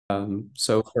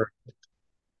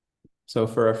So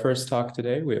for our first talk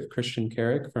today, we have Christian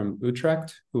Carrick from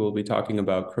Utrecht, who will be talking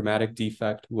about chromatic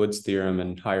defect, Wood's theorem,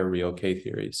 and higher real K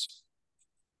theories.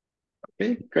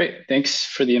 Okay, great. Thanks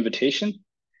for the invitation.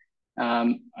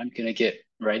 I'm going to get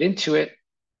right into it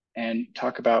and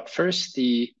talk about first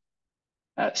the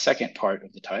second part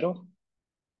of the title,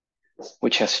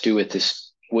 which has to do with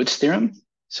this Wood's theorem.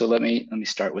 So let me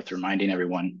start with reminding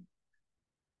everyone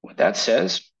what that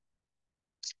says.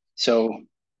 So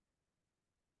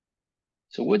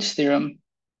Wood's theorem.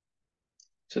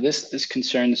 So this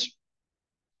concerns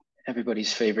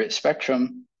everybody's favorite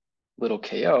spectrum, little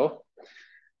ko,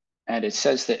 and it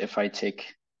says that if I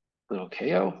take little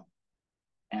ko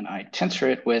and I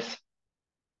tensor it with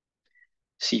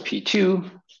CP2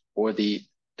 or the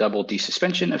double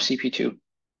desuspension of CP2,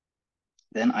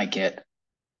 then I get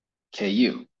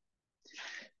Ku.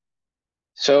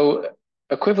 So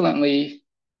equivalently,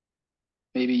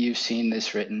 maybe you've seen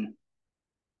this written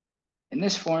in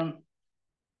this form.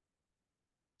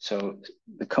 So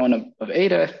the cone of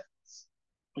eta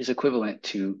is equivalent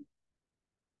to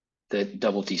the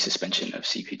double desuspension of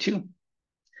CP2.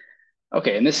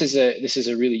 Okay, and this is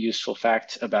a really useful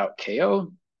fact about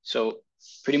Ko. So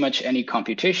pretty much any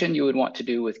computation you would want to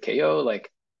do with Ko,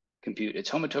 like compute its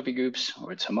homotopy groups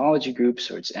or its homology groups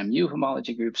or its mu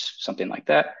homology groups, something like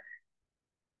that,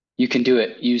 you can do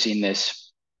it using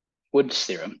this Wood's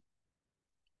theorem.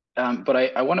 But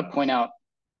I want to point out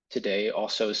today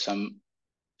also some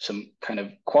kind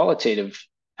of qualitative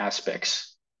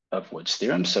aspects of Wood's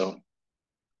theorem. So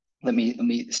let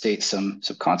me state some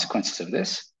consequences of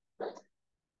this.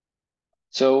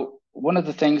 So one of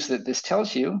the things that this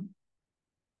tells you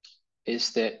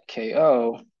is that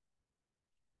Ko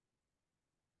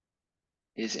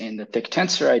is in the thick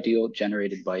tensor ideal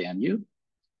generated by mu.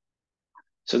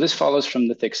 So this follows from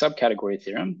the thick subcategory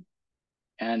theorem.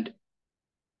 And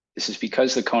this is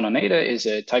because the cone on eta is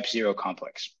a type 0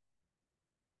 complex.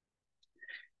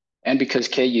 And because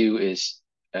Ku is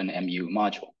an mu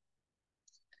module.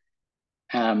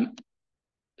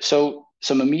 So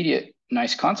some immediate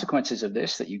nice consequences of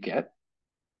this that you get,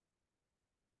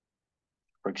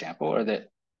 for example, are that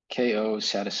Ko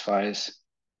satisfies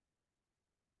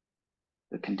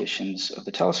the conditions of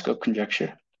the telescope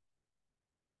conjecture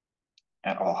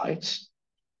at all heights.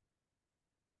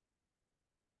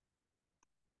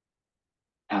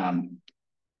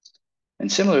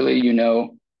 And similarly, you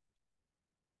know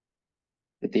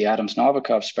that the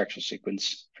Adams-Novikov spectral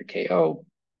sequence for Ko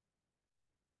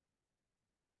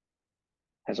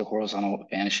has a horizontal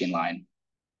vanishing line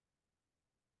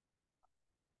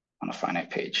on a finite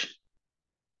page.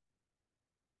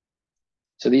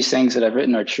 So these things that I've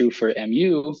written are true for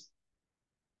mu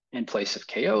in place of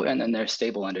Ko, and then they're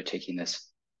stable under taking this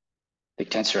thick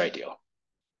tensor ideal.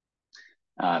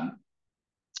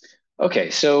 Okay,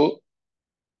 so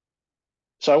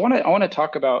I want to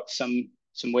talk about some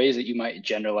ways that you might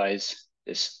generalize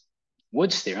this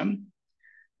Wood's theorem,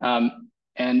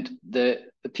 and the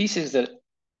pieces that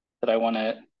I want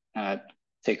to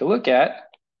take a look at,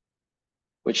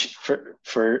 which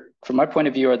from my point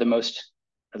of view are the most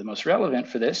relevant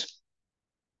for this,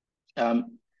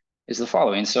 is the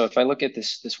following. So if I look at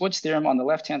this Wood's theorem, on the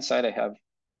left-hand side, I have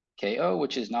Ko,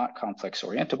 which is not complex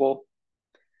orientable.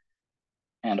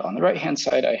 And on the right-hand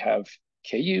side, I have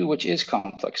Ku, which is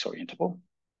complex orientable.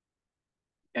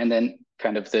 And then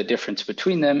kind of the difference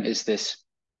between them is this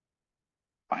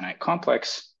finite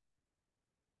complex,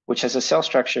 which has a cell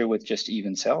structure with just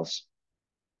even cells,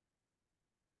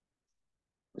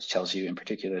 which tells you in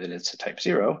particular that it's a type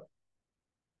 0.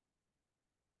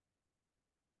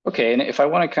 Okay, and if I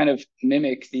want to kind of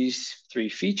mimic these three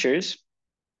features,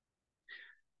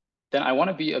 then I want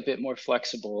to be a bit more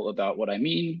flexible about what I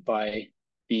mean by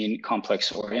being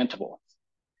complex orientable.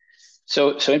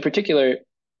 So in particular,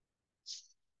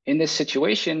 in this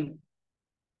situation,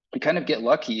 we kind of get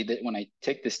lucky that when I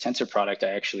take this tensor product,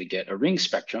 I actually get a ring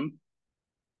spectrum.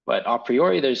 But a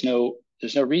priori, there's no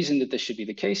reason that this should be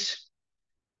the case.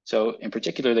 So in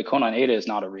particular, the cone on eta is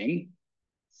not a ring.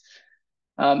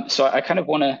 So I kind of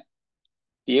want to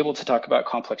be able to talk about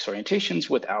complex orientations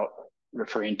without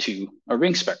referring to a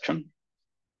ring spectrum.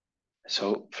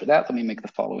 So for that, let me make the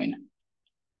following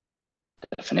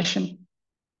definition.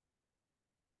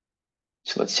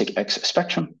 So let's take X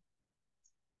spectrum.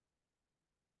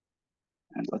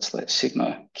 And let's let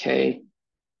sigma K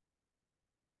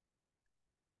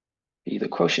be the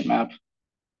quotient map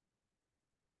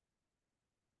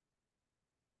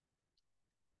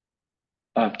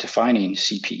of defining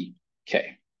CPK.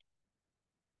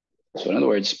 So in other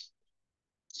words,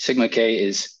 sigma K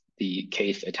is the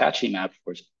kth attaching map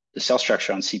for the cell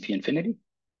structure on CP infinity.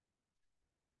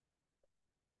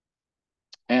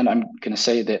 And I'm going to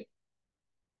say that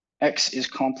X is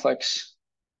complex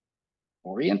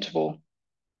orientable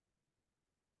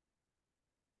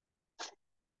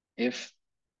if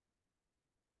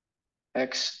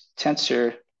X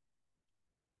tensor,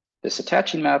 this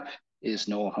attaching map, is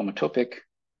null homotopic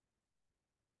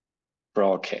for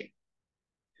all K.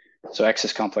 So X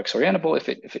is complex orientable if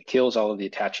it kills all of the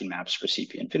attaching maps for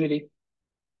CP infinity.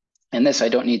 And this, I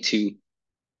don't need to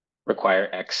require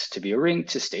X to be a ring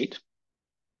to state.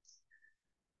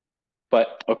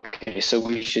 But okay, so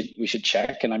we should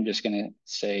check, and I'm just going to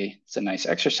say it's a nice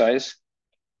exercise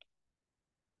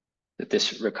that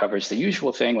this recovers the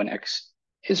usual thing when X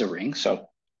is a ring. So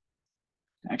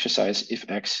exercise if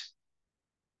X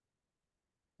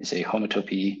is a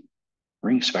homotopy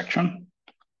ring spectrum.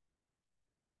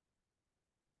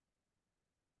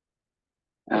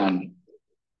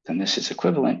 Then this is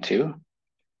equivalent to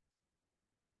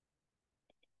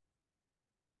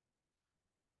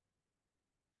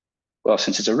well,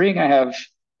 since it's a ring, I have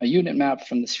a unit map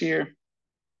from the sphere,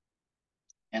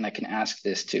 and I can ask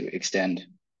this to extend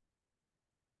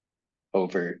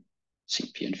over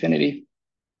CP infinity.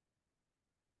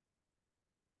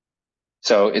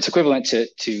 So it's equivalent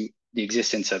to the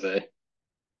existence of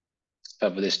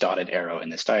this dotted arrow in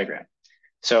this diagram.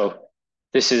 So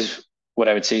this is what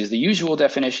I would say is the usual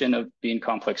definition of being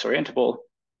complex orientable,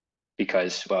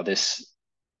 because, well, this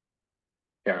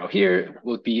arrow here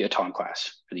will be a Tom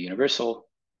class for the universal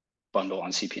bundle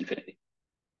on CP infinity.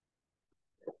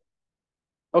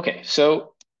 Okay,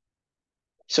 so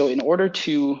in order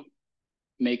to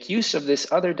make use of this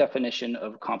other definition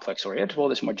of complex orientable,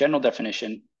 this more general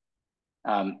definition,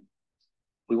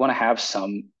 we want to have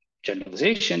some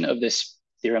generalization of this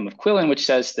theorem of Quillen, which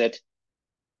says that,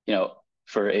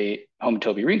 for a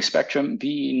homotopy ring spectrum,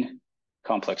 being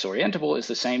complex orientable is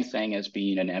the same thing as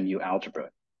being an MU algebra.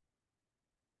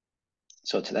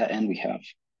 So to that end, we have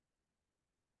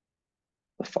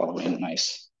the following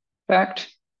nice fact,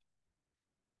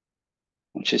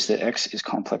 which is that X is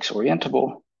complex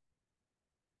orientable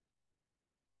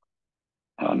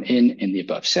in the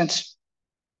above sense,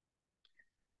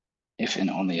 if and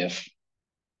only if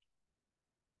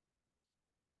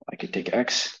I could take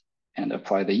X and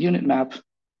apply the unit map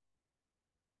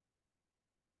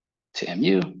to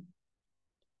MU,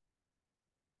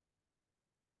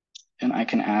 and I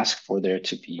can ask for there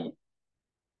to be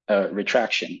a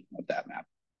retraction of that map.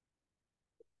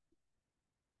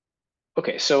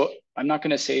 Okay, so I'm not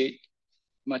going to say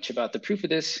much about the proof of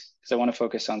this because I want to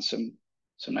focus on some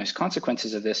nice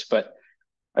consequences of this, but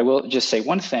I will just say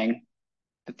one thing,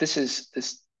 that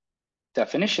this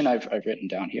definition I've written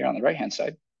down here on the right-hand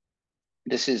side.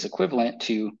 This is equivalent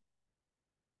to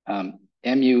to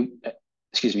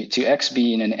X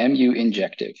being an MU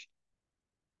injective.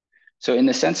 So in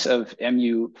the sense of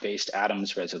MU-based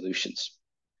Adams resolutions.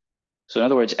 So in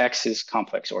other words, X is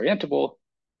complex orientable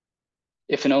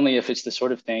if and only if it's the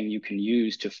sort of thing you can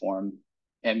use to form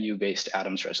MU-based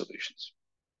Adams resolutions.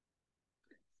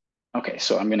 Okay,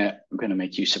 so I'm gonna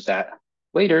make use of that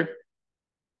later.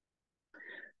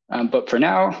 But for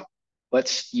now,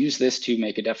 let's use this to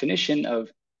make a definition of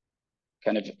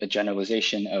kind of a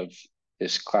generalization of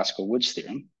this classical Woods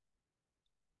theorem.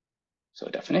 So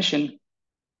a definition,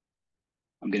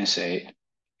 I'm going to say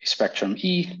a spectrum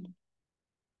E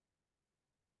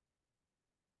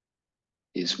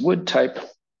is Wood type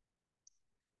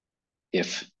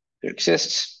if there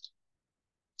exists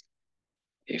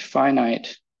a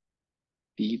finite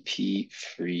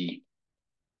BP-free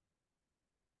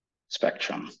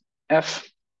spectrum F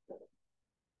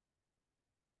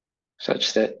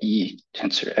such that E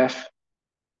tensor F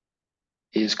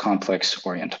is complex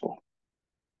orientable.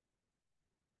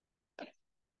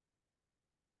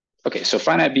 Okay, so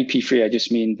finite BP-free, I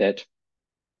just mean that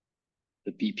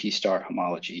the BP star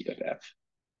homology of F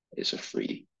is a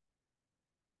free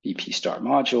BP star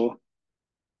module,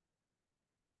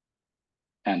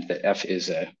 and that F is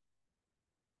a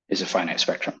finite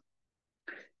spectrum.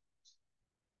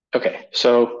 Okay,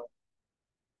 so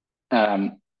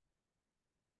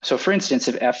for instance,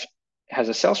 if F has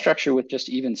a cell structure with just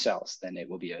even cells, then it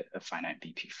will be a finite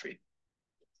BP-free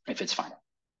if it's finite.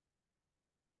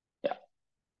 Yeah.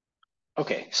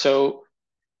 Okay, so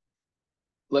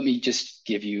let me just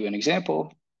give you an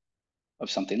example of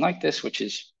something like this, which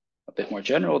is a bit more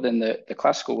general than the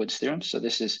classical Woods theorem. So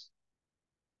this is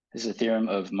a theorem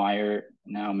of Meyer,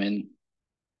 Naumann,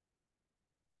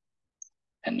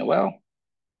 and Noel,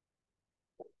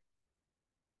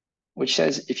 which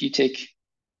says if you take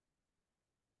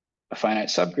a finite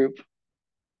subgroup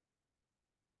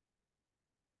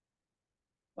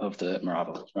of the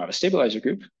Morava stabilizer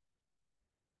group,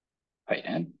 height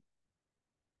n,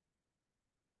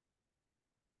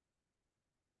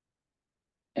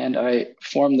 And I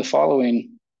form the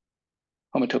following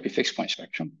homotopy fixed point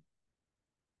spectrum.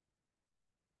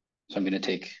 So I'm going to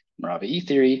take Morava E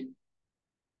theory and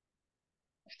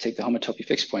take the homotopy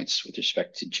fixed points with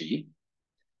respect to G.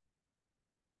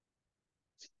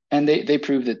 And they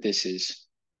prove that this is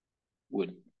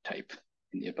Wood type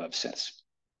in the above sense.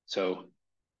 So a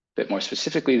bit more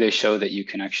specifically, they show that you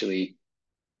can actually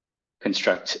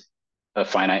construct a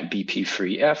finite BP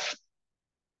free F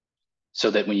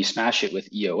so that when you smash it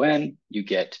with EON, you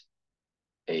get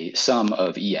a sum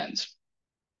of ENs.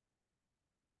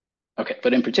 Okay,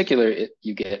 but in particular,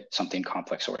 you get something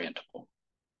complex orientable.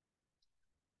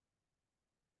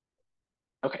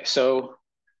 Okay, so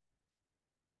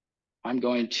I'm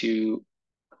going to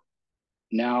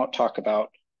now talk about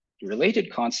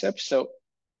related concepts. So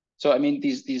I mean,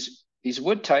 these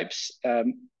wood types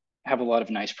have a lot of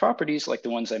nice properties, like the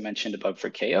ones I mentioned above for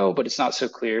KO, but it's not so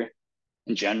clear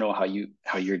in general how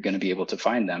you're going to be able to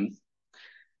find them.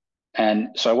 And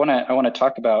so I want to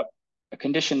talk about a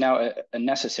condition now, a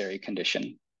necessary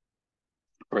condition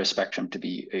for a spectrum to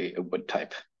be a wood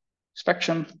type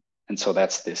spectrum. And so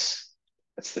that's this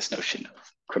notion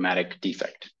of chromatic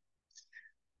defect.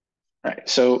 All right,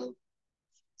 so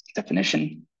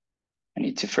definition, I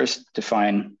need to first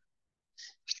define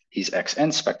these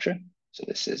XN spectra. So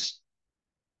this is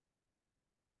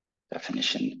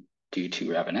definition due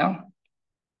to Ravenel.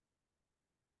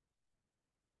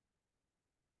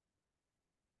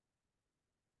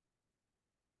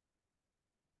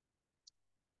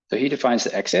 So he defines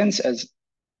the XNs as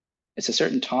it's a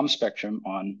certain Thom spectrum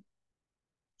on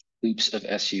loops of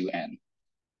SUN.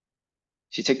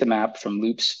 So you take the map from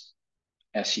loops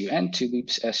SUN to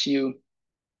loops SU,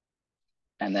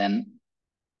 and then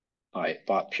by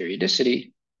Bott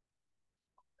periodicity,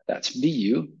 that's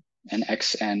BU, and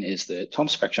XN is the Thom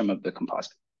spectrum of the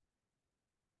composite.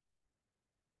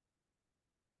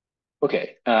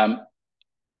 Okay,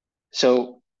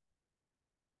 so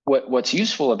what's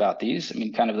useful about these, I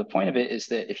mean, kind of the point of it is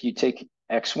that if you take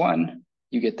X1,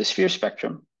 you get the sphere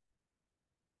spectrum.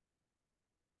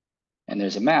 And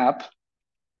there's a map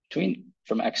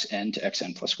from Xn to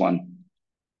Xn plus 1.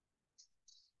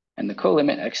 And the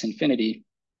colimit X infinity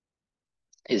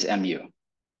is mu.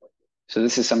 So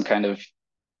this is some kind of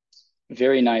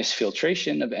very nice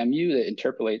filtration of mu that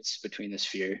interpolates between the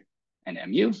sphere and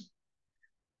mu.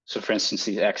 So for instance,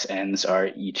 these XNs are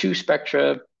E2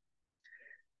 spectra.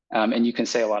 And you can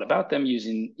say a lot about them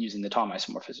using the Thom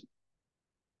isomorphism,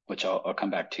 which I'll come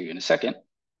back to in a second.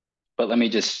 But let me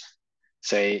just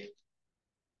say,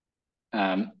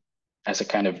 as a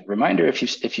kind of reminder,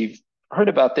 if you've heard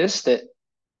about this, that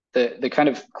the kind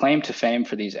of claim to fame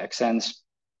for these XNs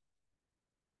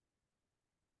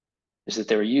is that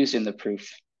they were used in the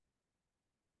proof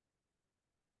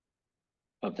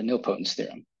of the nilpotence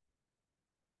theorem.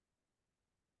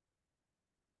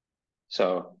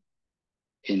 So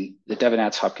in the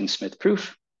Devenatz-Hopkins-Smith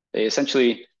proof, they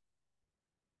essentially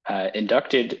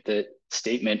inducted the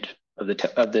statement of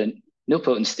the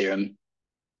nilpotence theorem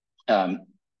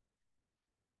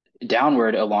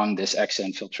downward along this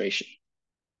XN filtration.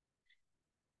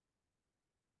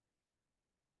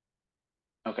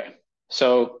 Okay,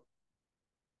 so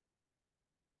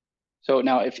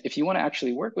now if you want to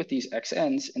actually work with these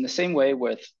XNs in the same way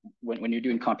with when you're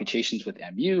doing computations with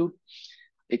MU,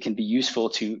 it can be useful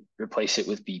to replace it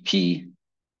with BP.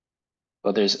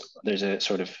 Well, there's a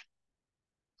sort of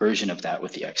version of that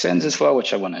with the XNs as well,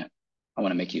 which I want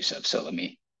to make use of. So let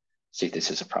me state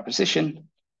this as a proposition.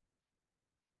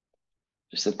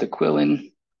 Is that the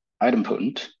Quillen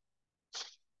idempotent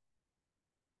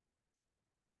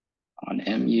on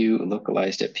MU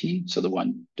localized at P, so the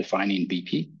one defining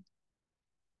BP,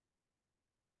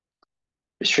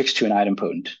 restricts to an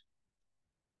idempotent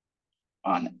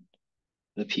on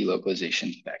the P localization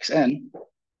of XN.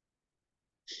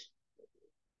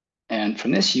 And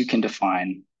from this, you can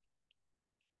define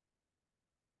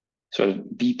sort of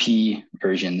BP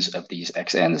versions of these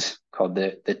XNs called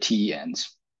the TNs.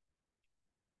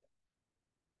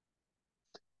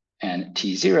 And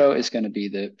T0 is going to be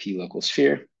the P local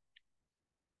sphere.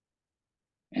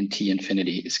 And T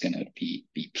infinity is going to be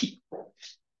BP.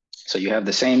 So you have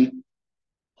the same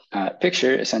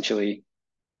picture, essentially,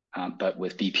 but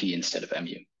with BP instead of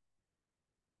MU.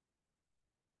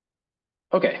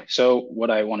 Okay, so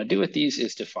what I want to do with these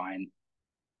is define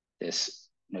this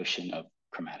notion of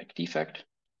chromatic defect.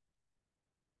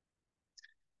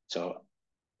 So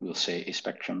we'll say a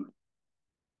spectrum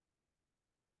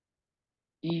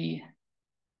E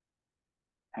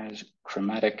has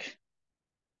chromatic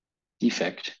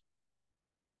defect,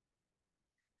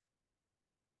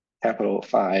 capital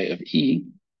phi of E,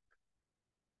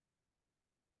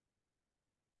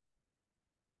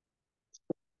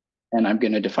 And I'm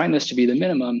going to define this to be the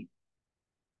minimum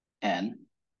n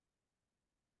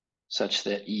such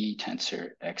that E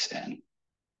tensor Xn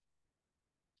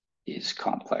is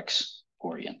complex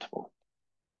orientable.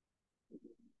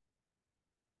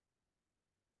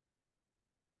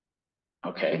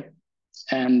 Okay,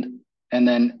 and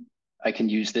then I can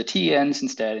use the Tn's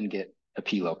instead and get a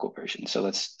P local version. So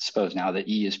let's suppose now that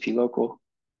E is P local.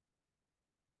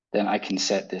 Then I can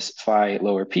set this phi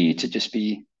lower P to just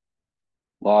be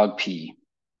log P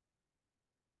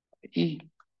E,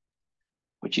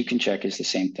 which you can check is the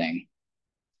same thing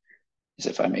as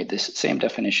if I made this same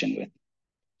definition with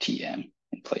Tn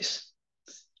in place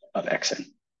of Xn.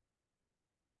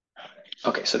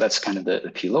 Okay, so that's kind of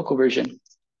the P local version.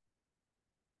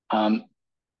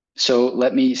 So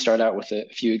let me start out with a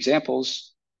few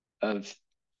examples of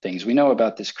things we know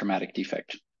about this chromatic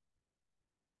defect.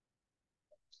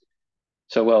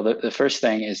 So, well, the first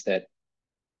thing is that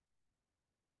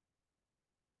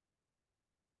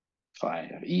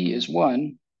phi of E is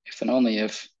 1 if and only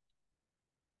if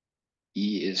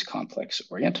E is complex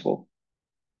orientable.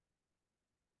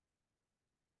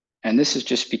 And this is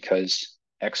just because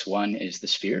X1 is the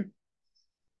sphere.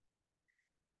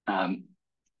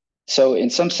 So in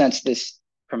some sense, this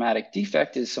chromatic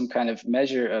defect is some kind of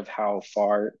measure of how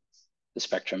far the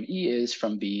spectrum E is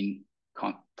from being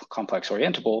complex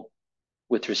orientable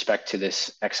with respect to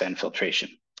this Xn filtration.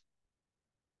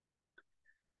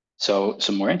 So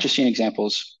some more interesting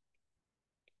examples.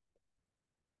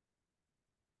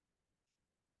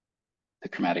 The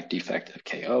chromatic defect of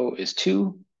KO is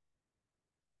 2.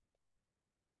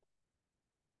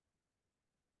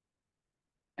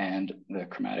 And the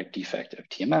chromatic defect of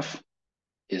TMF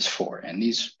is 4. And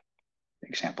these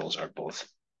examples are both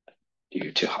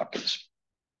due to Hopkins.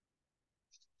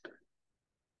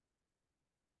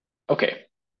 Okay,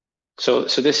 so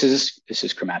this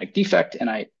is chromatic defect, and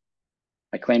I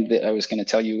claimed that I was going to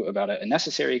tell you about a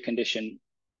necessary condition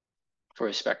for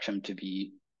a spectrum to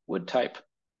be Wood type.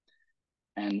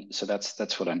 And so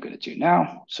that's what I'm going to do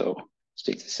now. So let's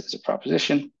take this as a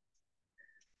proposition.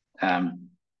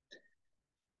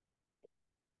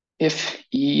 If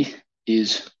E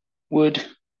is Wood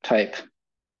type,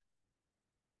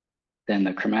 then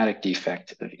the chromatic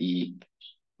defect of E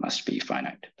must be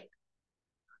finite.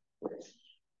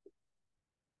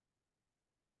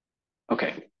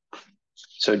 Okay,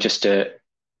 so just a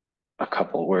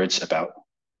couple words about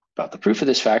the proof of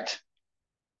this fact.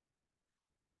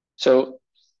 So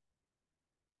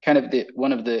kind of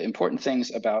one of the important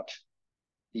things about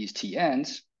these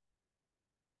Tn's,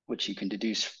 which you can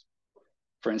deduce,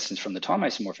 for instance, from the Thom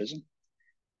isomorphism,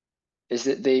 is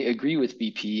that they agree with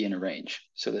BP in a range.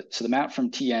 So the map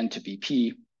from Tn to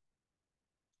BP,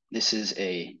 this is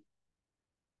a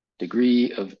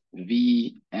degree of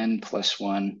Vn plus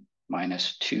 1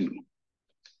 minus 2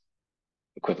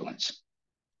 equivalence.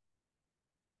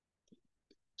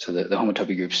 So the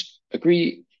homotopy groups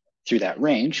agree through that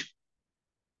range.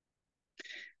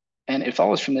 And it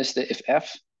follows from this that if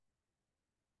F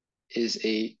is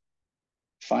a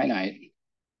finite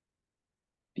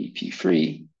BP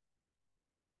free,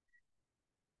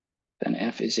 then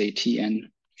F is a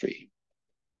Tn free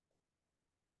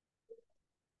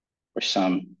for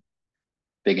some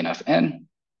big enough n,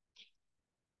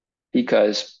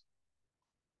 because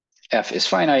F is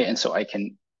finite, and so I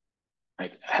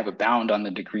have a bound on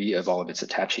the degree of all of its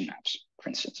attaching maps, for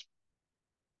instance.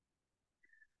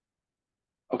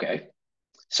 Okay,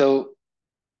 so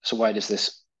why does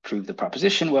this prove the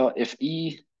proposition? Well, if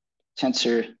E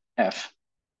tensor F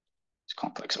is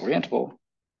complex orientable,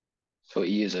 so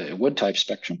E is a Wood type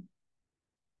spectrum,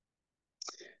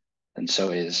 then so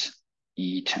is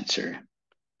E tensor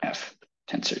F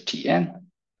tensor Tn.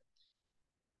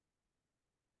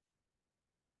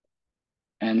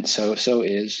 And so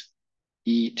is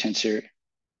E tensor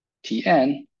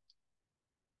Tn,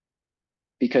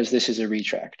 because this is a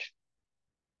retract.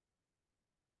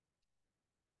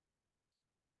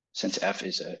 Since F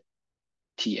is a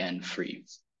Tn free.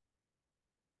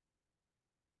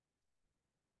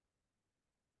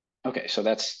 Okay, so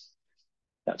that's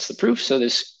the proof. So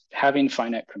this having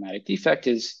finite chromatic defect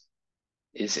is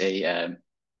a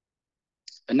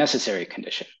necessary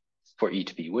condition for E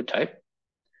to be Wood type.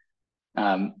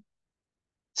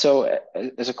 So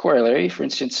as a corollary, for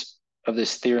instance, of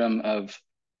this theorem of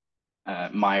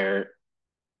Meyer,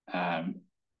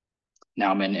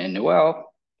 Naumann, and Noel,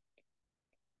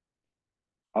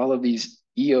 all of these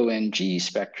EONG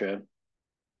spectra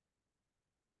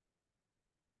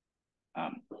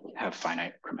have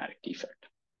finite chromatic defect.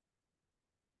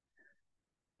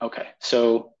 Okay,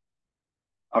 so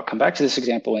I'll come back to this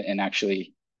example and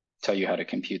actually tell you how to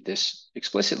compute this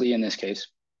explicitly in this case.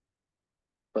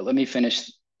 But let me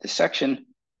finish this section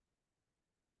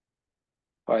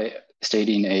by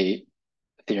stating a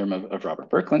theorem of Robert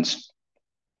Birkeland's,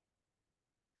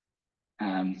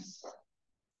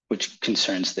 which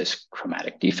concerns this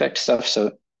chromatic defect stuff.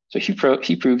 So he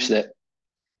proves that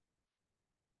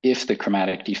if the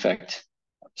chromatic defect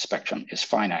spectrum is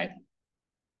finite,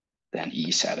 then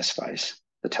E satisfies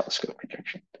the telescope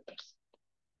conjecture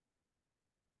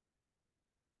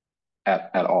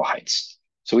at all heights.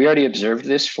 So we already observed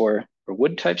this for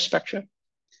wood type spectra.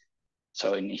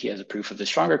 So he has a proof of the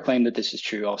stronger claim that this is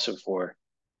true also for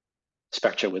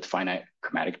spectra with finite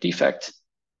chromatic defect.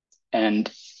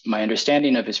 And my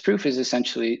understanding of his proof is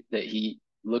essentially that he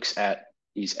looks at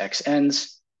these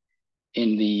xn's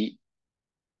in the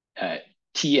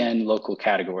Tn local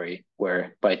category,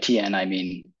 where by Tn I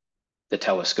mean the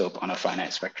telescope on a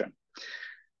finite spectrum.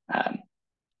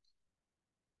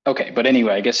 Okay, but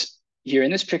anyway, I guess here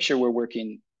in this picture, we're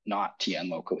working not Tn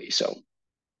locally, so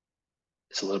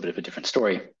it's a little bit of a different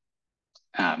story.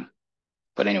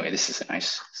 But anyway, this is a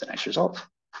nice result.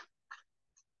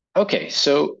 Okay,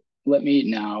 so let me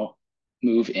now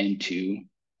move into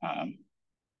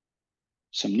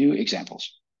some new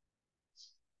examples.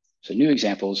 So new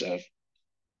examples of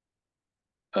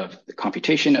the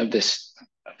computation of this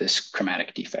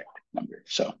chromatic defect number.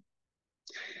 So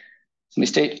let me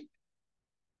state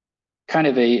kind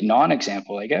of a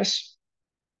non-example, I guess,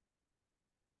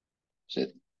 so,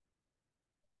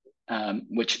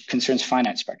 which concerns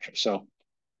finite spectra. So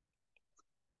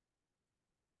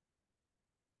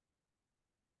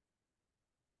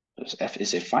F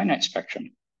is a finite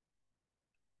spectrum,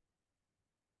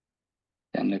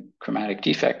 then the chromatic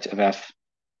defect of F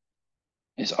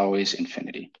is always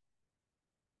infinity.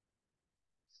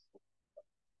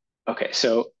 Okay,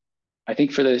 so I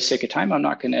think for the sake of time, I'm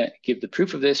not going to give the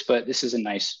proof of this, but this is a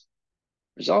nice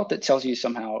result that tells you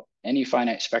somehow any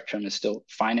finite spectrum is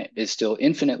still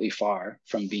infinitely far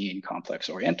from being complex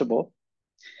orientable.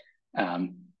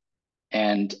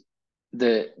 And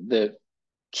the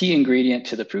key ingredient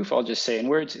to the proof, I'll just say in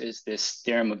words, is this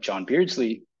theorem of John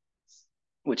Beardsley,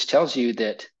 which tells you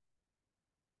that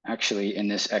actually in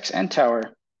this xn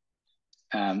tower,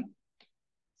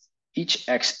 each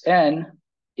xn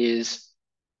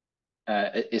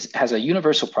has a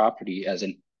universal property as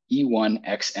an E1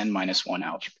 xn-1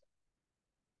 algebra.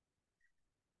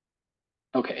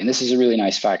 Okay, and this is a really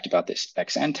nice fact about this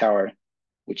xn tower,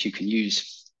 which you can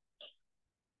use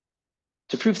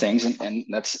to prove things, and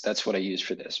that's what I use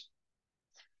for this.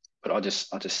 But I'll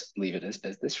just leave it as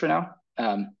this for now.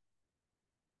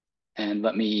 And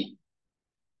let me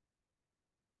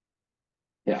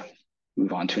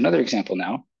move on to another example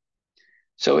now.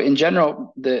 So in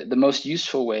general, the most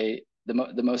useful way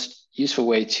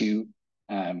to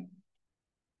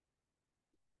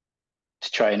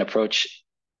try and approach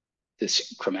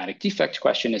this chromatic defect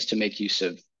question is to make use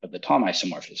of the Thom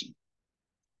isomorphism.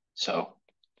 So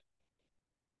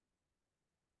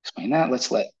explain that.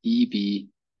 Let's let E be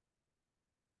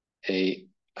a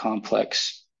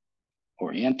complex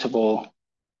orientable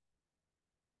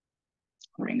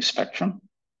ring spectrum.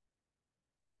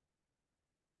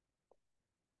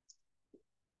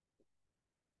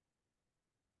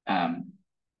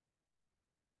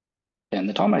 And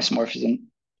the Thom isomorphism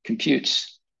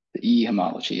computes the E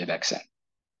homology of Xn.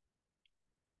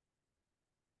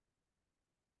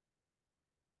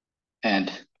 And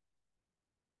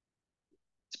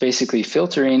it's basically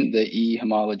filtering the E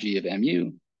homology of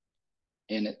Mu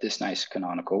in this nice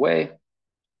canonical way.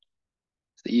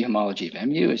 The E homology of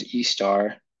Mu is E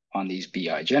star on these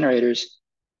BI generators.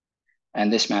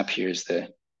 And this map here is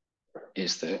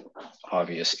the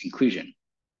obvious inclusion.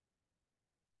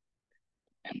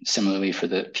 And similarly for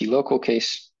the P local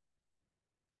case,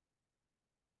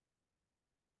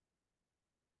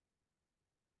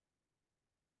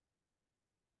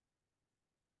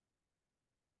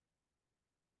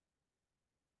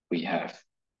 we have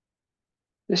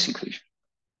this inclusion.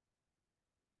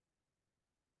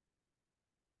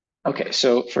 Okay,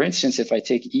 so for instance, if I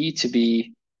take E to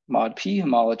be mod P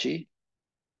homology,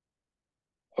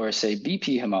 or say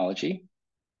BP homology,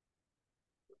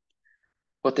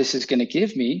 what this is going to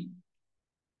give me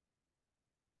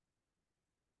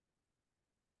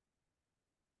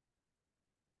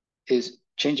is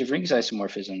change of rings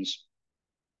isomorphisms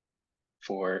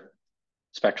for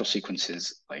spectral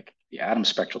sequences like the atom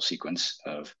spectral sequence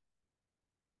of,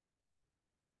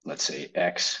 let's say,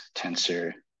 X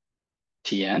tensor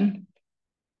Tn,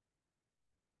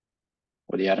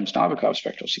 or the atom Novikov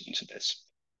spectral sequence of this.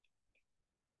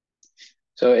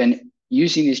 So, and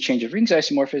using these change of rings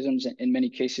isomorphisms, in many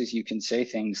cases, you can say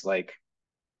things like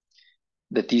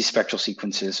that these spectral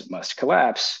sequences must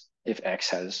collapse if X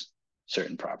has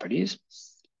certain properties.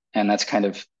 And that's kind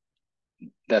of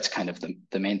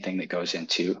the main thing that goes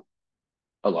into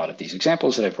a lot of these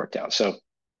examples that I've worked out. So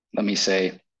let me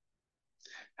say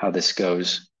how this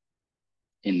goes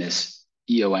in this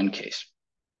EON case.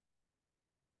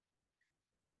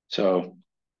 So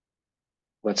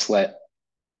let's let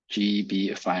G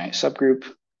be a finite subgroup.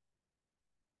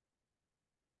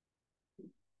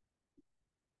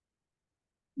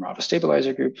 Morava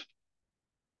stabilizer group.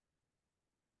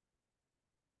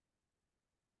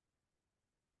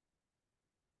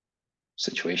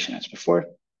 Situation as before.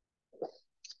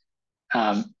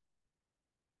 And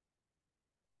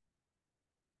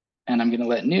I'm going to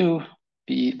let nu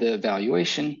be the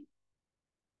evaluation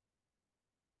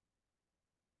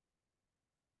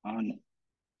on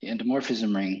the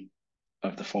endomorphism ring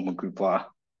of the formal group law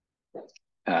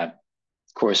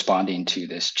corresponding to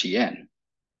this Gn.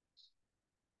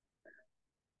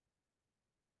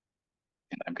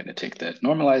 And I'm going to take the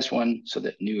normalized one so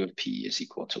that nu of P is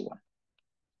equal to 1.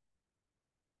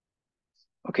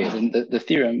 Okay, then the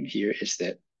theorem here is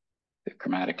that the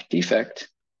chromatic defect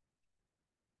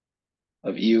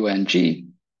of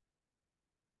UNG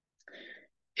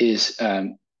is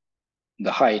the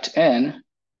height n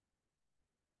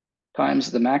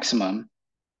times the maximum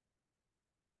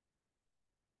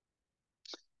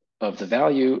of the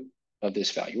value of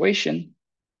this valuation,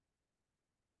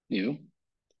 nu,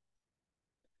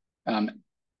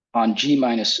 on G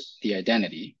minus the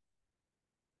identity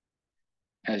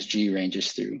as G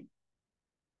ranges through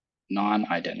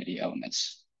non-identity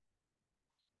elements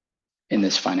in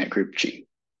this finite group G.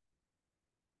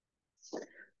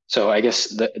 So I guess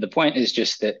the point is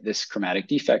just that this chromatic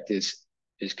defect is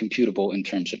computable in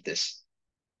terms of this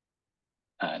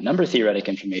number theoretic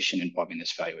information involving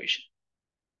this valuation.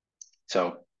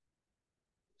 So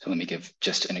let me give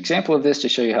just an example of this to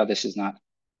show you how this is not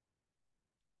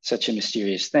such a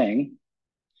mysterious thing.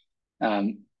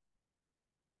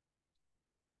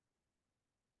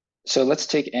 So let's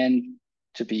take n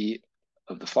to be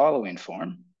of the following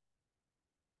form.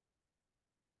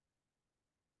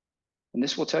 And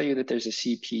this will tell you that there's a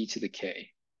Cp to the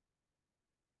k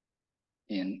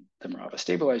in the Morava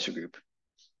stabilizer group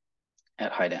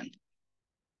at height n.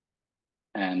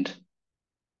 And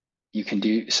you can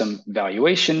do some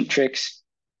valuation tricks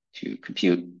to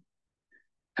compute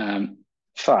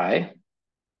phi.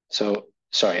 So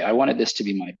sorry, I wanted this to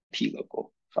be my P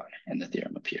local phi in the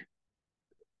theorem up here.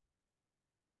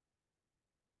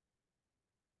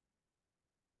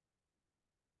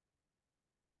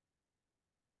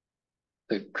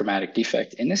 The chromatic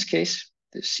defect in this case,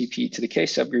 the Cp to the k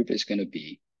subgroup is going to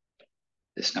be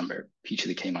this number, P to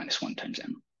the k minus 1 times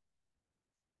m.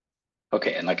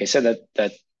 Okay, and like I said,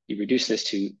 that you reduce this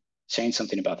to saying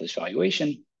something about this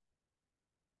valuation,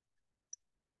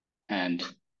 and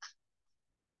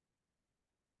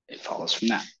it follows from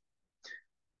that.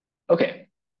 Okay,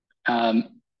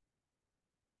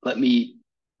 let me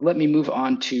move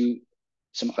on to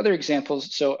some other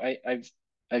examples. So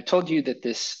I've told you that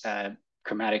this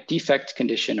chromatic defect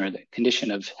condition, or the condition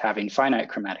of having finite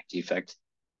chromatic defect,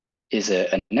 is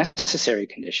a necessary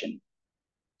condition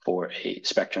for a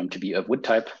spectrum to be of wood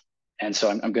type. And so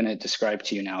I'm going to describe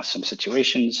to you now some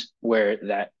situations where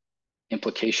that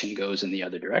implication goes in the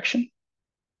other direction.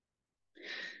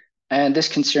 And this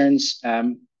concerns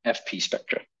FP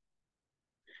spectra.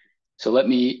 So let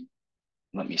me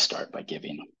start by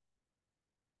giving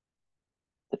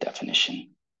the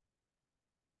definition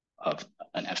of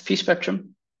an FP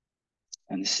spectrum.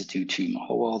 And this is due to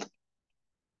Mahowald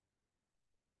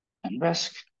and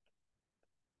Resk.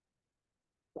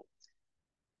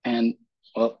 And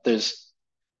well, there's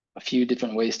a few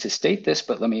different ways to state this,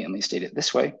 but let me state it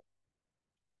this way.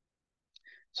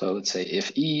 So let's say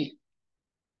if E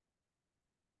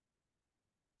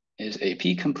is a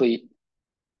P complete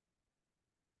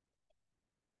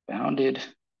bounded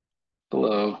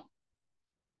below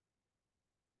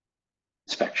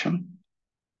spectrum,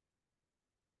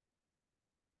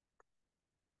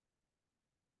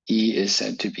 E is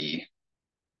said to be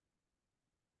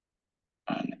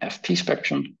an FP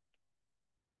spectrum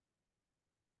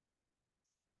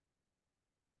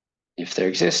if there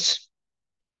exists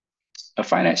a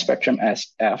finite spectrum as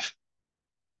F,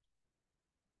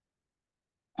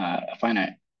 a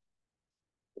finite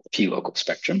P local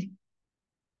spectrum,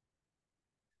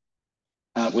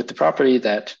 with the property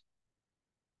that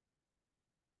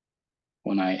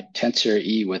when I tensor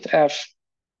E with F,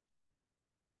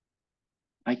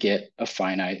 I get a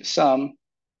finite sum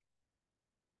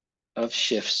of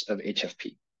shifts of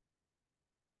HFP.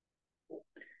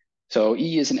 So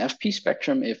E is an FP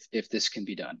spectrum if this can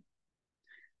be done.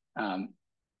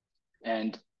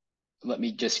 And let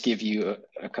me just give you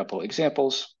a couple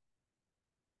examples.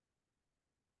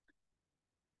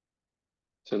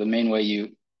 So the main way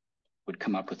you would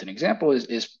come up with an example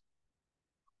is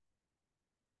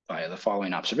via the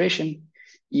following observation.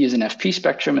 E is an FP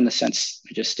spectrum in the sense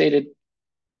I just stated,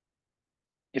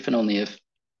 if and only if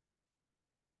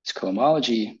its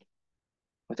cohomology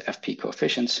with FP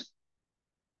coefficients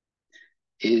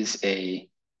is a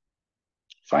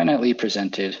finitely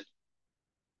presented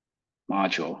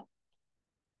module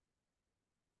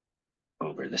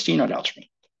over the C-node algebra.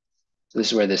 So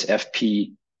this is where this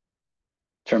FP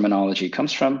terminology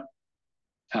comes from,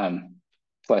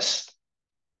 plus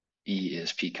E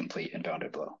is P complete and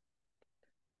bounded below.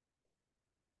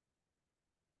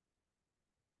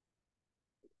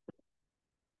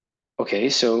 Okay,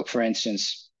 so for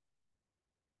instance,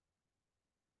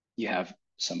 you have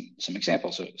some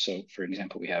examples. So for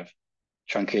example, we have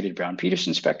truncated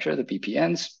Brown-Peterson spectra, the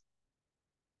BPNs.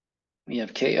 We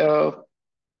have KO,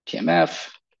 TMF,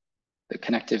 the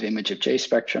connective image of J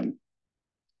spectrum,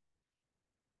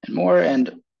 and more.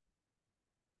 And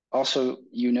also,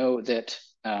 you know that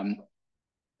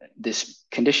this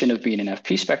condition of being an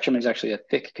FP spectrum is actually a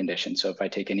thick condition. So if I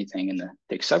take anything in the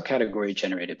thick subcategory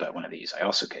generated by one of these, I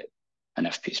also get an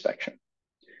FP spectrum.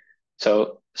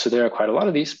 So there are quite a lot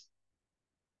of these.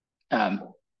 And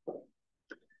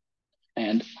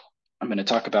I'm going to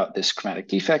talk about this chromatic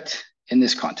defect in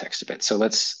this context a bit. So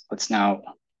let's now,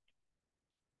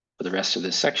 for the rest of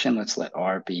this section, let's let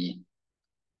R be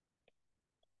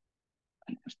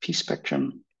an FP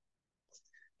spectrum,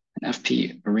 an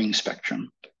FP ring spectrum.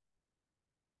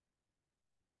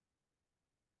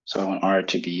 So I want R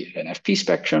to be an FP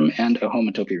spectrum and a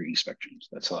homotopy ring spectrum. So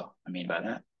that's all I mean by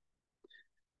that.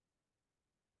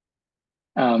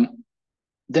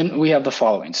 Then we have the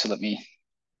following. So let me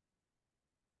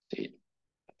state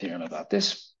a theorem about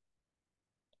this.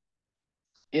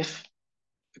 If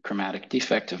the chromatic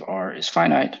defect of R is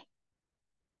finite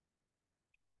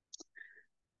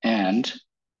and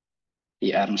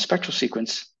the atom spectral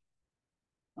sequence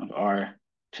of R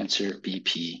tensor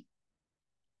BP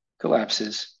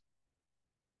collapses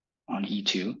on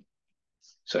E2,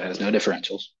 so it has no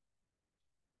differentials,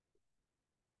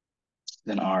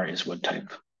 then R is Wood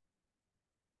type.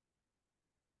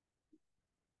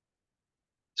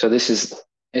 So this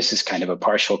is kind of a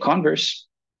partial converse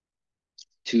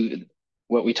to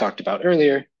what we talked about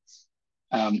earlier.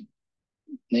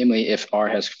 Namely, if R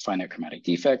has finite chromatic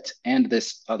defect and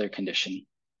this other condition,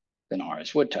 then R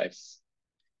is Wood type.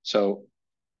 So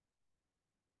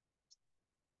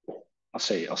I'll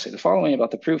say the following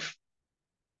about the proof.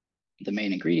 The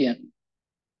main ingredient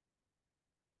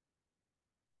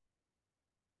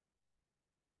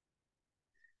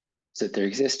is that there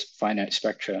exist finite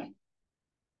spectra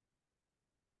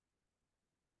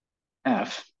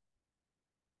F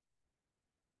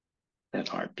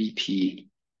that are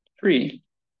BP3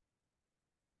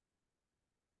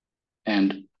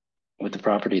 and with the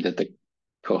property that the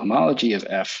cohomology of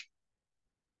F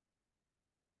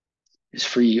is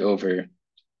free over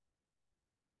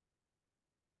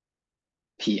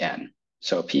Pn.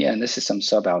 So Pn, this is some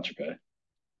subalgebra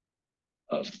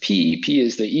of P. P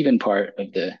is the even part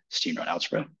of the Steenrod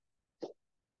algebra.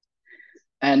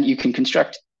 And you can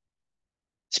construct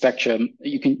spectrum,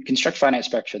 you can construct finite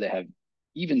spectra that have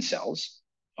even cells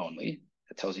only.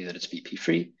 That tells you that it's BP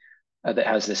free. That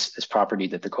has this property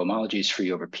that the cohomology is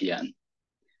free over Pn.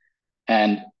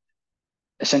 And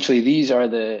essentially these are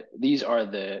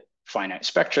the finite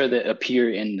spectra that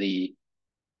appear in the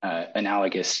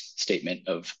analogous statement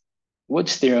of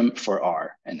Wood's theorem for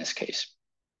R in this case.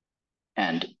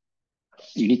 And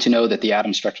you need to know that the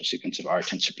atom spectral sequence of R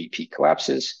tensor BP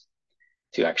collapses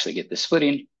to actually get this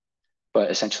splitting.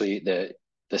 But essentially the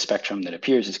spectrum that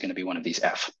appears is going to be one of these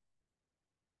F.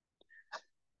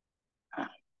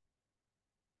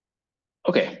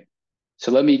 Okay,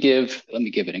 so let me give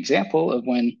an example of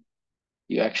when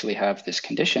you actually have this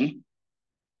condition.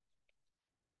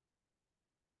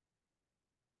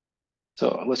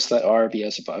 So let's let R be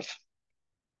as above.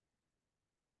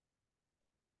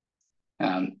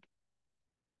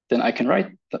 Then I can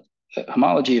write the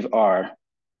homology of R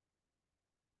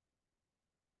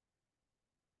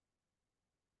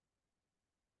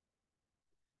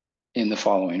in the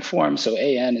following form. So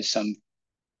AN is some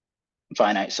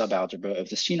finite subalgebra of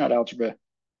the Steenrod algebra.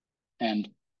 And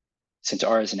since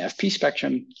R is an FP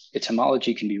spectrum, its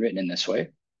homology can be written in this way.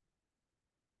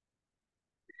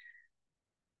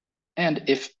 And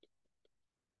if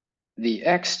the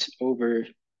X over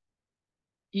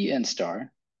En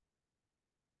star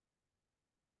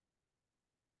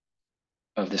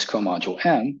of this comodule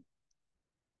M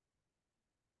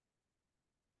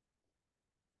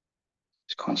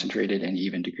is concentrated in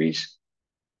even degrees,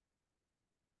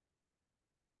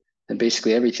 then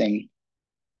basically everything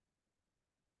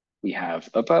we have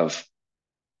above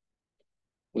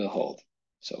will hold.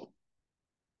 So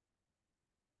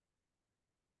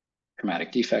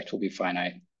chromatic defect will be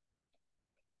finite.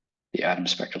 The atom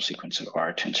spectral sequence of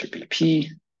R tensor BP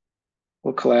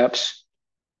will collapse.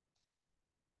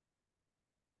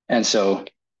 And so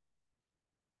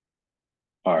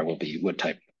R will be wood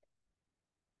type.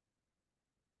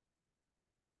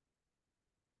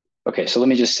 Okay, so let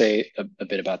me just say a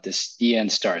bit about this En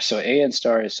star. So An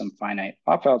star is some finite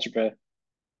Hopf algebra,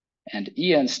 and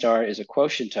En star is a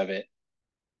quotient of it,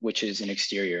 which is an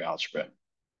exterior algebra.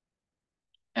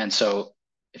 And so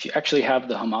if you actually have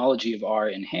the homology of R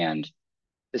in hand,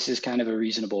 this is kind of a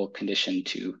reasonable condition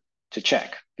to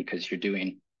check, because you're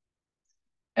doing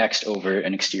X over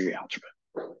an exterior algebra.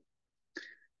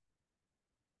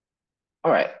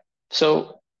 All right,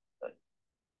 so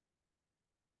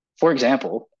for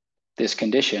example, this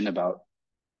condition about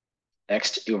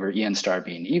X over En star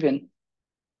being even,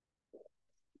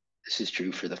 this is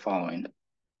true for the following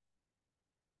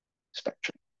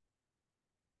spectrum.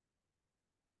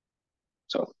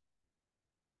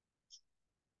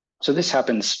 So this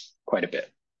happens quite a bit.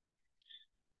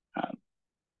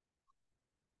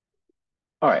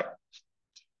 All right,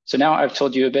 so now I've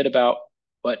told you a bit about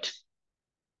what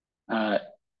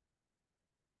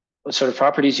sort of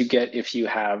properties you get if you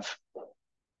have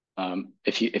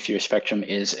if your spectrum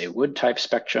is a wood type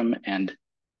spectrum, and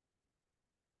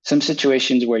some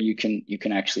situations where you can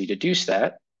actually deduce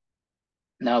that.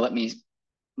 Now let me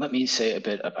say a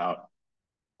bit about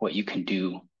what you can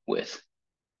do with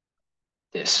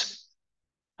this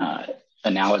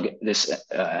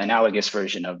analogous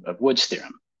version of Wood's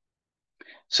theorem.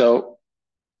 So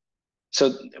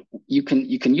you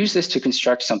can use this to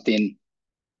construct something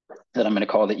that I'm going to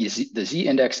call the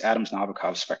Z-index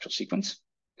Adams-Nabokov spectral sequence.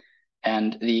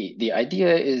 And the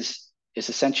idea is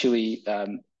essentially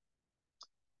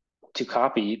to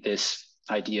copy this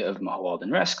idea of Mahowald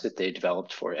and Resk that they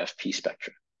developed for FP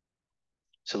spectra.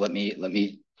 So let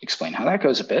me explain how that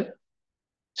goes a bit.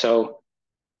 So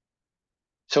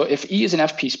if E is an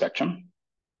FP spectrum,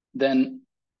 then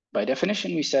by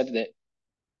definition we said that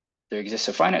there exists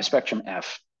a finite spectrum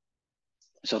F,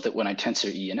 so that when I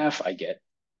tensor E and F, I get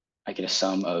a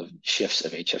sum of shifts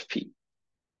of HFP.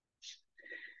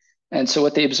 And so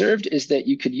what they observed is that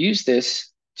you could use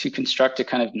this to construct a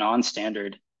kind of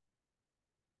non-standard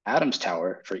Adams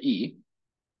tower for E.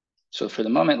 So for the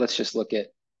moment, let's just look at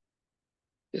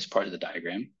this part of the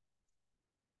diagram.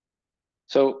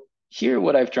 So here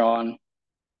what I've drawn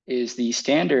is the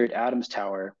standard Adams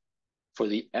tower for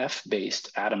the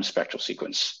F-based Adams spectral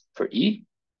sequence for E.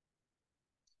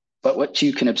 But what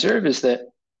you can observe is that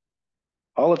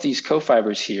all of these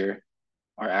co-fibers here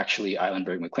are actually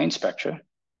Eilenberg-MacLane spectra.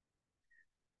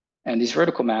 And these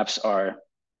vertical maps are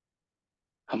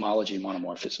homology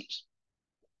monomorphisms.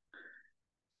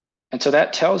 And so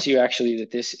that tells you actually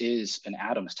that this is an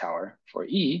Adams tower for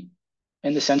E,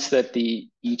 in the sense that the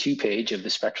E2 page of the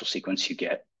spectral sequence you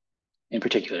get, in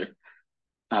particular,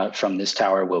 from this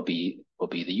tower will be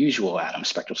the usual Adams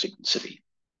spectral sequence of E.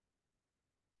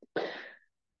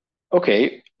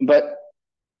 Okay, but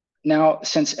now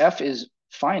since F is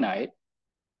finite,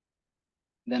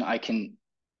 then I can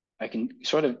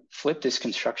sort of flip this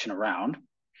construction around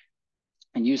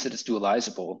and use that it's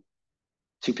dualizable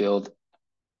to build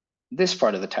this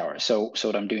part of the tower. So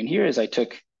what I'm doing here is I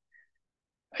took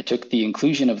the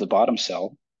inclusion of the bottom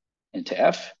cell into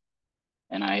F,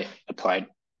 and I applied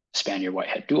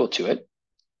Spanier-Whitehead dual to it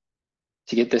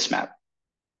to get this map.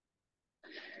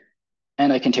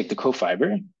 And I can take the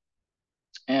co-fiber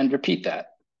and repeat that.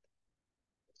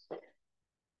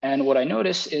 And what I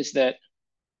notice is that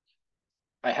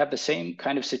I have the same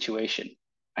kind of situation.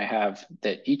 I have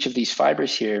that each of these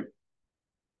fibers here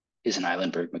is an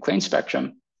Eilenberg-MacLane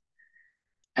spectrum,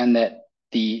 and that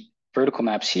the vertical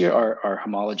maps here are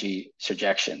homology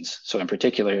surjections. So in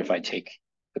particular, if I take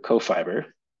the co-fiber,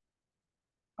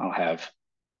 I'll have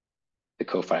the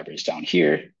co-fibers down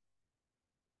here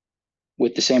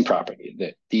with the same property,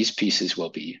 that these pieces will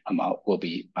be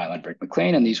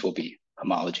Eilenberg-MacLane, and these will be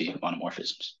homology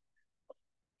monomorphisms.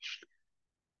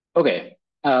 Okay,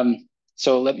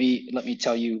 so let me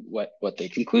tell you what they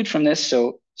conclude from this.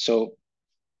 So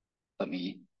let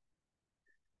me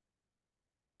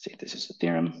say this is a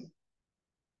theorem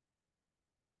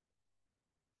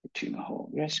to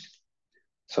Mahowald Resk.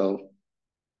 So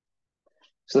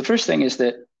So the first thing is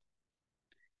that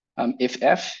if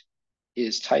F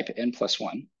is type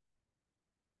n+1,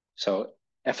 so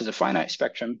F is a finite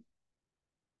spectrum,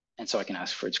 and so I can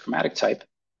ask for its chromatic type.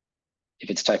 If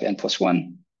it's type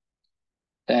n+1,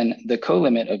 then the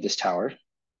co-limit of this tower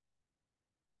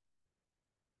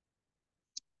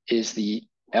is the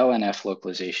LNF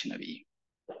localization of E.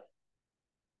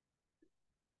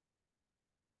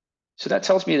 So that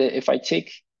tells me that if I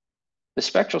take the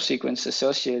spectral sequence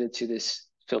associated to this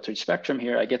filtered spectrum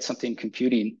here, I get something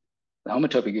computing the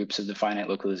homotopy groups of the finite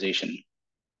localization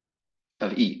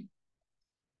of E.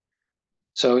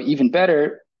 So even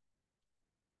better,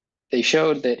 they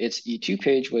showed that its E2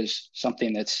 page was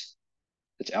something that's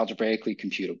algebraically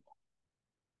computable.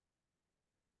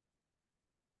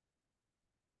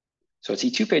 So its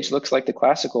E2 page looks like the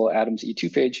classical Adams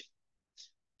E2 page,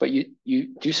 but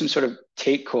you do some sort of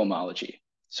Tate cohomology.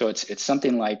 So it's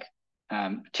something like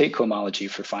Tate cohomology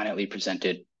for finitely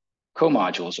presented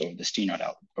comodules over the Steenrod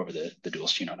over the dual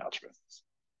Steenrod algebra.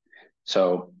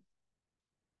 So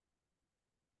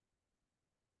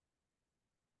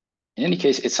in any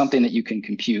case, it's something that you can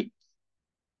compute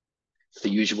the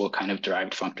usual kind of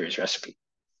derived functors recipe.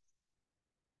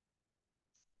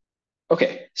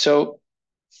 Okay, so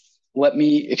let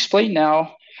me explain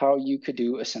now how you could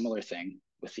do a similar thing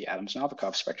with the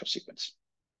Adams-Novikov spectral sequence.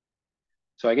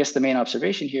 So I guess the main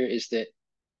observation here is that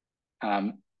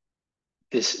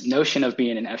this notion of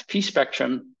being an FP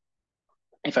spectrum,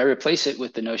 if I replace it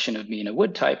with the notion of being a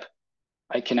Wood type,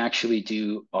 I can actually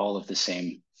do all of the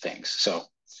same things. So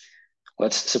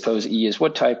let's suppose E is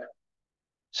Wood type,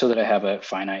 so that I have a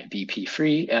finite BP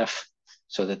free F,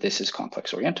 so that this is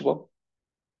complex orientable.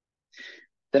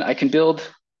 Then I can build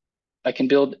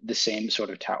the same sort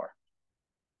of tower.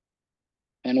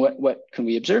 And what can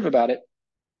we observe about it?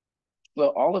 Well,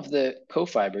 all of the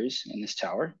cofibers in this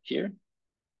tower here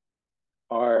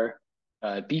are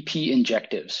BP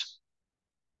injectives.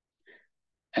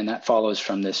 And that follows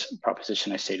from this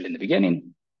proposition I stated in the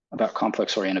beginning about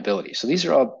complex orientability. So these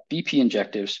are all BP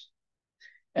injectives.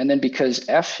 And then because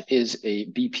F is a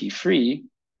BP free,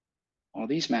 all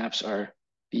these maps are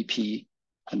BP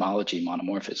homology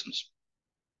monomorphisms.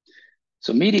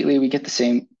 So immediately we get the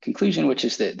same conclusion, which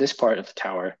is that this part of the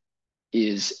tower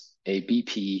is a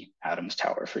BP Adams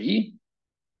tower for E.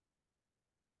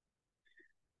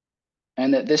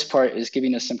 And that this part is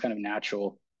giving us some kind of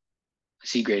natural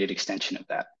Z-graded extension of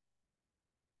that.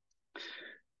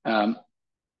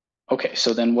 Okay,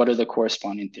 so then what are the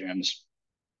corresponding theorems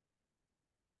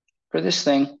for this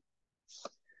thing?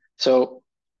 So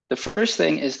the first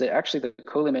thing is that actually the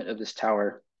co-limit of this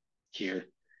tower here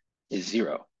is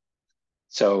 0.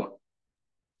 So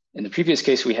in the previous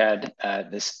case, we had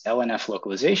this LNF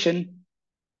localization,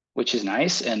 which is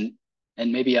nice. And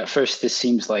maybe at first this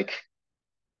seems like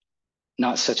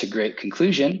not such a great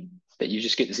conclusion that you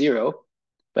just get 0,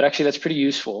 but actually that's pretty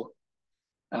useful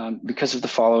because of the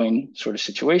following sort of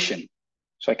situation.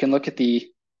 So I can look at the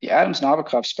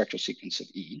Adams-Novikov spectral sequence of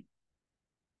E.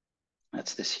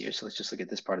 That's this here. So let's just look at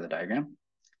this part of the diagram.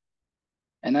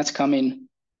 And that's coming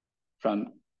from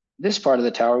this part of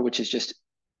the tower, which is just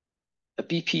a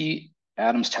BP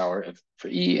Adams tower for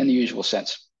E in the usual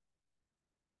sense.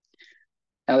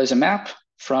 Now there's a map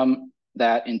from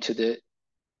that into the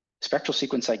spectral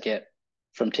sequence I get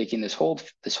from taking this whole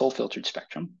filtered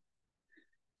spectrum.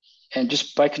 And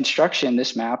just by construction,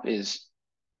 this map is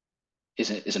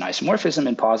an isomorphism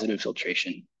in positive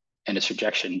filtration and its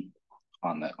rejection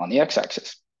on the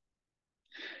x-axis.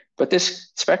 But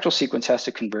this spectral sequence has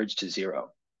to converge to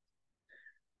 0.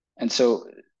 And so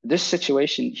this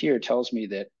situation here tells me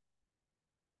that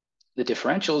the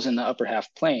differentials in the upper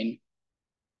half plane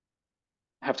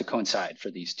have to coincide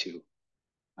for these two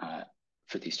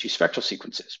spectral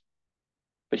sequences.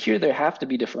 But here there have to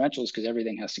be differentials because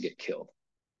everything has to get killed.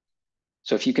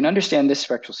 So if you can understand this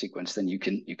spectral sequence, then you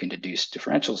can deduce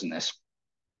differentials in this.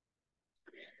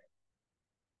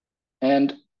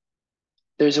 And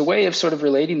there's a way of sort of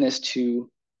relating this to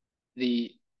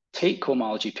the Tate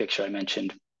cohomology picture I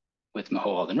mentioned with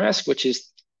Mahoald and Resk, which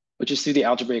is through the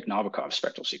algebraic Novikov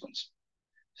spectral sequence.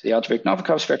 So the algebraic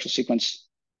Novikov spectral sequence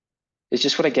is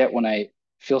just what I get when I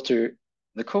filter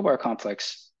the Kobar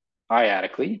complex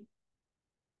I-adically.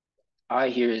 I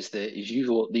here is the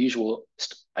usual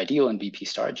ideal in BP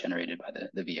star generated by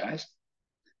the VIs.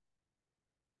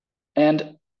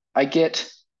 And I get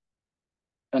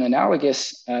an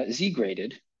analogous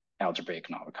Z-graded algebraic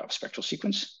Novikov spectral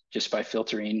sequence just by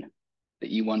filtering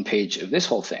the E1 page of this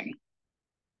whole thing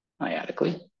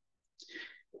I-adically.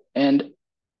 And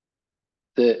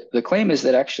the claim is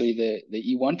that actually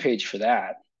the E1 page for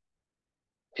that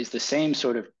is the same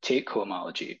sort of Tate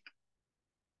cohomology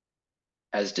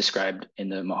as described in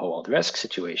the Moho-Waldresk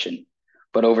situation,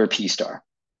 but over P star.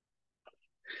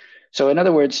 So in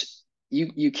other words,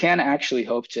 you can actually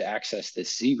hope to access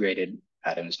this Z-graded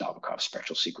Adams-Novikov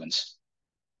spectral sequence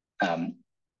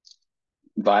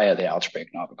via the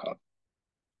algebraic Novikov.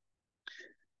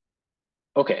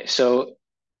 Okay, so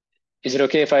is it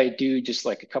okay if I do just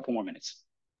like a couple more minutes?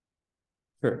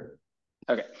 Sure.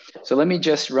 Okay, so let me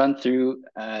just run through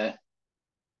the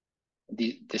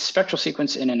spectral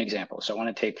sequence in an example. So I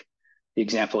want to take the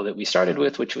example that we started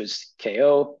with, which was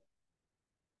KO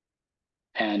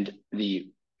and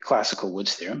the classical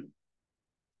Woods theorem.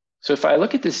 So if I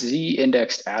look at this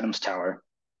Z-indexed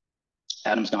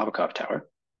Adams-Novikov tower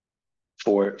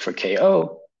for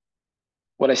KO,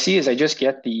 what I see is I just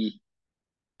get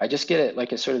it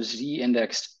like a sort of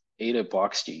Z-indexed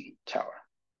Ada-Blockstein tower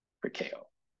for KO.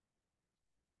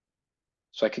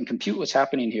 So I can compute what's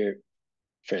happening here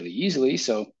fairly easily.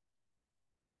 So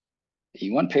the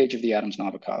E1 page of the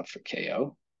Adams-Novikov for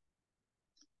KO,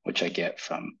 which I get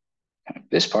from kind of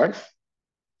this part,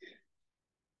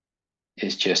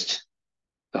 is just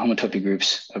the homotopy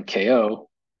groups of KO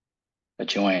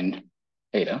adjoin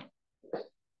Ada.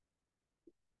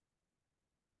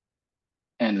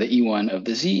 And the E1 of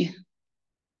the Z,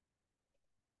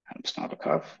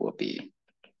 Adams-Novikov, will be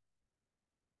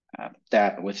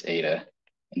that with Ada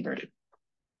inverted.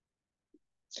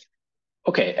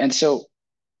 Okay, and so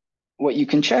what you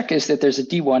can check is that there's a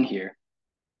D1 here,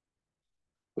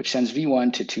 which sends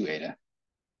V1 to 2 Ada.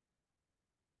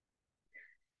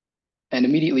 And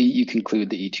immediately you conclude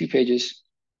the E2 pages.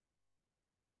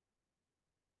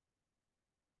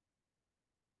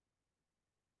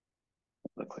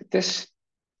 Look like this.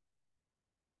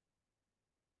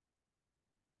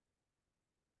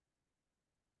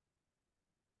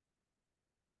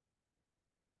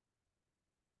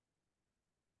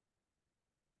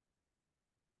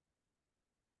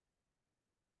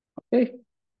 Okay,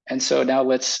 and so now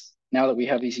that we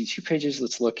have these E2 pages,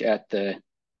 let's look at the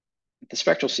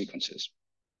spectral sequences.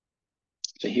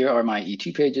 So here are my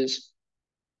E2 pages.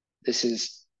 This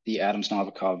is the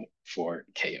Adams-Novikov for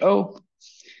KO,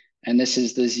 and this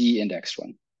is the Z-indexed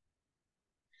one.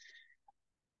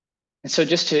 And so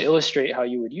just to illustrate how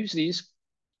you would use these,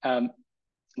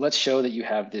 let's show that you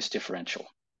have this differential.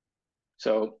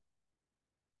 So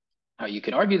how you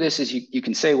can argue this is you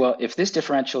can say, well, if this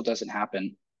differential doesn't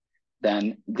happen,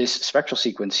 then this spectral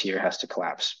sequence here has to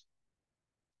collapse.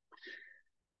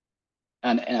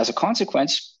 And as a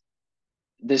consequence,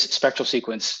 this spectral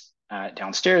sequence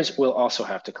downstairs will also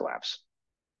have to collapse.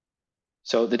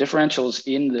 So the differentials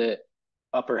in the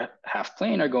upper half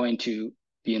plane are going to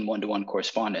be in one-to-one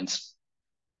correspondence.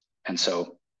 And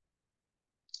so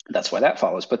that's why that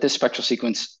follows. But this spectral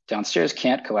sequence downstairs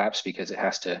can't collapse because it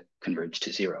has to converge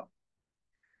to 0.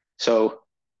 So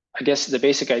I guess the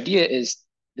basic idea is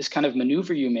this kind of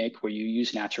maneuver you make where you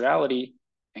use naturality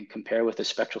and compare with a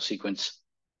spectral sequence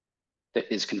that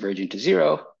is converging to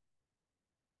 0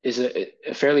 is a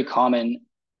fairly common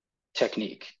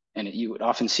technique. And you would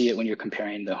often see it when you're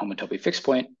comparing the homotopy fixed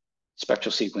point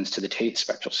spectral sequence to the Tate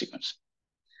spectral sequence.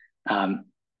 And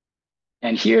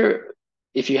here,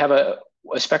 if you have a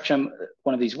spectrum,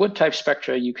 one of these wood type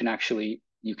spectra, you can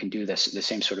do the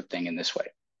same sort of thing in this way.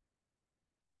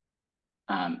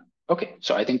 Okay,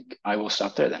 so I think I will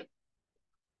stop there then.